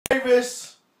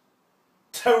Davis,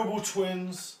 terrible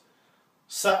twins,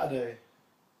 Saturday.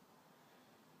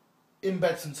 In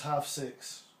bed since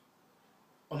 6:30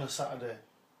 on a Saturday.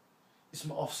 It's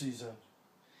my off season.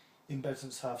 In bed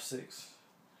since 6:30.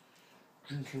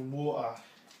 Drinking water,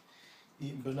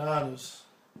 eating bananas,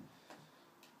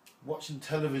 watching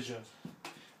television.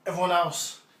 Everyone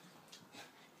else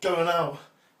going out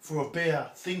for a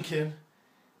beer, thinking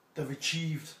they've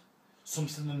achieved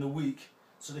something in the week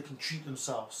so they can treat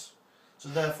themselves. So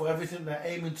therefore everything they're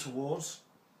aiming towards,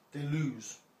 they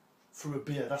lose through a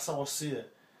beer. That's how I see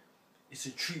it. It's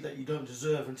a treat that you don't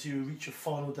deserve until you reach your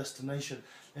final destination.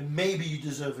 And maybe you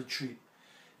deserve a treat.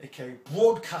 Okay,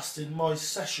 broadcasting my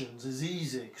sessions is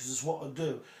easy because it's what I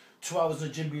do. 2 hours in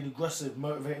the gym being aggressive,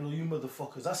 motivating all you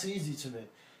motherfuckers. That's easy to me.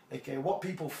 Okay, what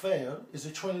people fail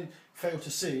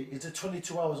to see is the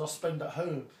 22 hours I spend at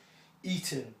home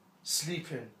eating,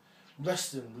 sleeping,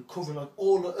 resting, recovering like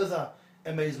all the other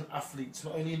amazing athletes,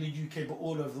 not only in the UK but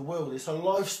all over the world. It's a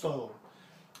lifestyle.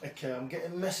 Okay, I'm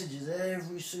getting messages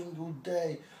every single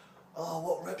day. Oh,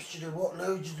 what reps you do? What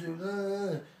loads you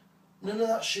do? None of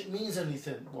that shit means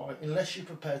anything, right? Unless you're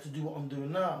prepared to do what I'm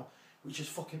doing now, which is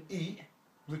fucking eat,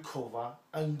 recover,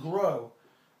 and grow.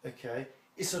 Okay?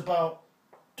 It's about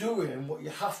doing what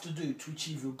you have to do to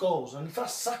achieve your goals. And if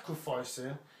that's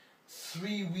sacrificing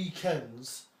 3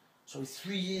 weekends, so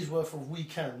 3 years worth of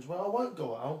weekends, where I won't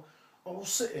go out, I will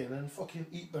sit in and fucking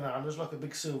eat bananas like a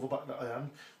big silverback that I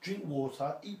am, drink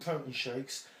water, eat protein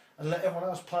shakes, and let everyone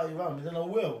else play around me, then I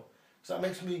will. Because that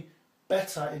makes me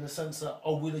better in the sense that I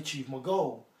will achieve my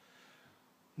goal.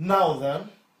 Now then,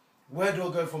 where do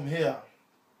I go from here?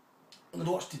 I'm going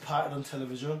to watch Departed on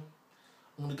television.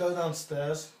 I'm going to go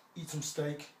downstairs, eat some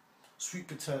steak, sweet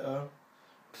potato,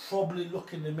 probably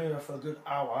look in the mirror for a good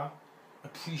hour,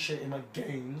 appreciating my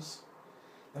gains.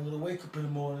 I'm going to wake up in the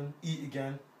morning, eat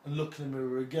again, and look in the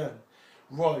mirror again.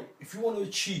 Right, if you want to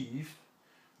achieve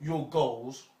your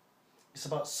goals, it's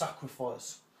about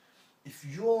sacrifice. If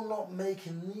you're not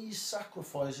making these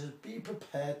sacrifices, be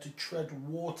prepared to tread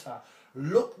water.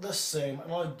 Look the same,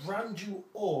 and I brand you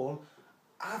all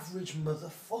average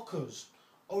motherfuckers.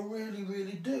 I really,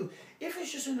 really do. If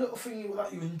it's just a little thing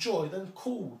that you enjoy, then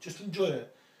cool, just enjoy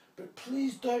it. But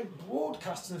please don't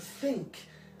broadcast and think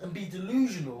and be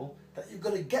delusional that you're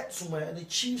going to get somewhere and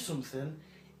achieve something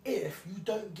if you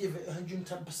don't give it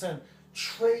 110%.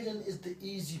 Training is the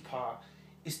easy part.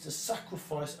 It's the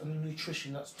sacrifice and the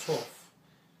nutrition that's tough.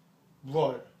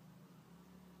 Right.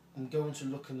 I'm going to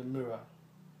look in the mirror.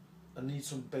 I need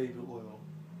some baby oil.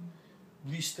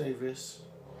 Reese Davis.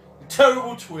 The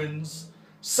Terrible Twins.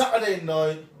 Saturday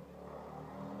night.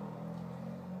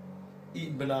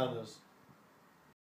 Eating bananas.